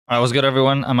Alright, what's good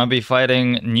everyone? I'm gonna be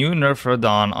fighting new Nerf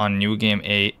Radahn on New Game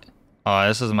 8.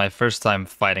 This is my first time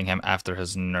fighting him after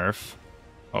his nerf.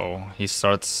 Oh, he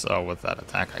starts with that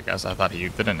attack, I guess. I thought he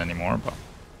didn't anymore, but...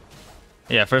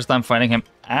 Yeah, first time fighting him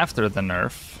after the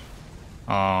nerf.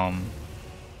 On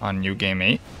New Game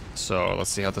 8. So, let's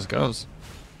see how this goes.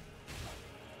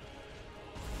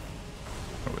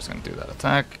 We're just gonna do that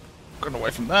attack. Get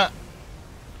away from that.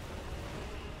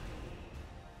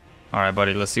 Alright,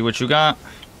 buddy, let's see what you got.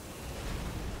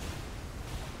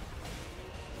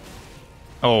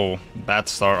 Oh, bad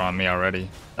start on me already.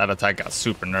 That attack got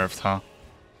super nerfed, huh?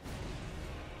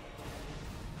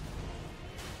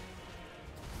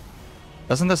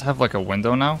 Doesn't this have like a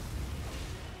window now?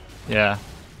 Yeah.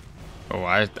 Oh,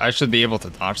 I should be able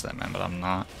to dodge that, man, but I'm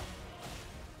not.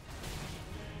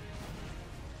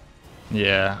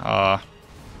 Yeah,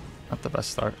 not the best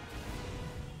start.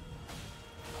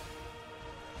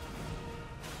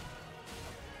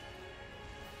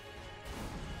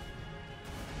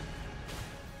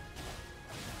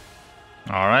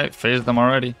 Alright, phased them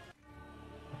already.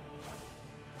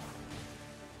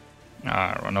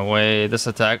 Alright, run away. This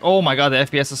attack. Oh my god, the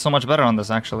FPS is so much better on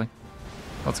this, actually.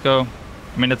 Let's go.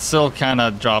 I mean, it still kind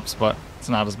of drops, but it's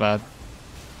not as bad.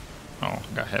 Oh,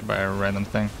 got hit by a random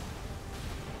thing.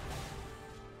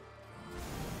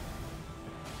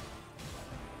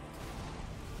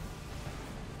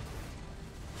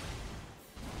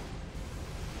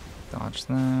 Dodge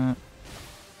that.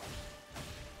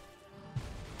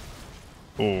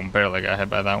 Ooh, barely got hit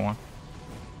by that one.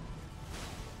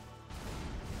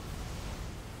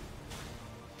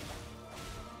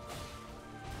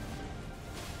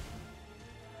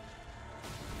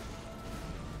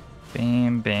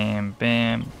 Bam, bam,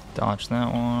 bam. Dodge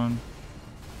that one.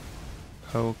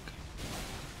 Poke.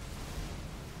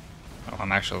 Oh,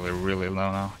 I'm actually really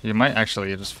low now. You might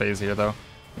actually just phase here, though.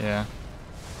 Yeah.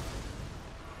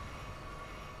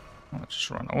 Let's just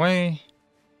run away.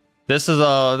 This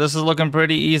is looking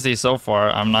pretty easy so far,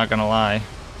 I'm not gonna lie.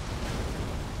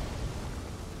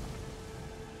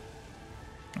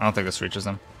 I don't think this reaches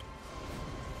him.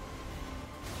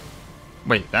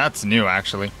 Wait, that's new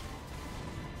actually.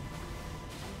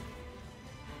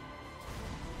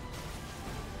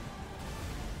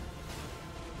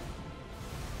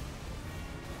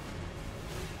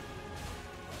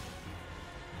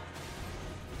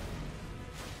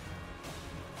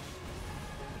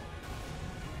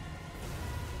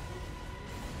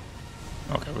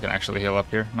 Okay, we can actually heal up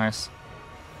here. Nice.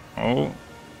 Oh.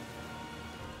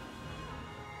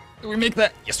 Do we make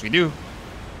that? Yes, we do.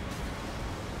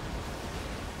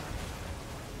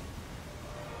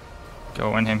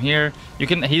 Go in him here. You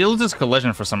can. He loses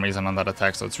collision for some reason on that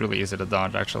attack, so it's really easy to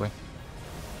dodge, actually.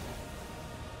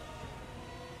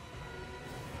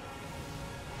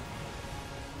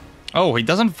 Oh, he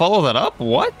doesn't follow that up?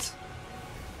 What?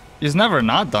 He's never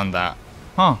not done that.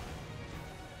 Huh.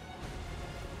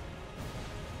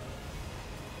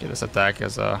 Okay, this attack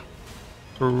is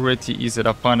pretty easy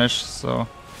to punish, so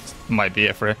might be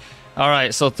it for it.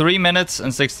 Alright, so 3 minutes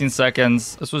and 16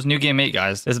 seconds. This was New Game 8,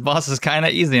 guys. This boss is kind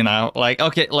of easy now. Like,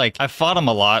 okay, like, I fought him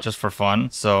a lot just for fun,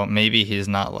 so maybe he's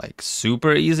not, like,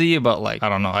 super easy, but, like, I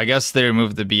don't know. I guess they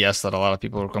removed the BS that a lot of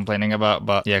people were complaining about,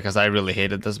 but yeah, because I really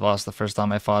hated this boss the first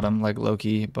time I fought him, like,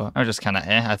 low-key, but I was just kind of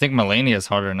I think Melania is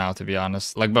harder now, to be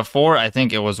honest. Like, before, I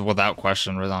think it was without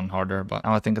question Radahn harder, but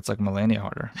now I think it's, like, Melania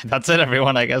harder. That's it,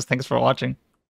 everyone, I guess. Thanks for watching.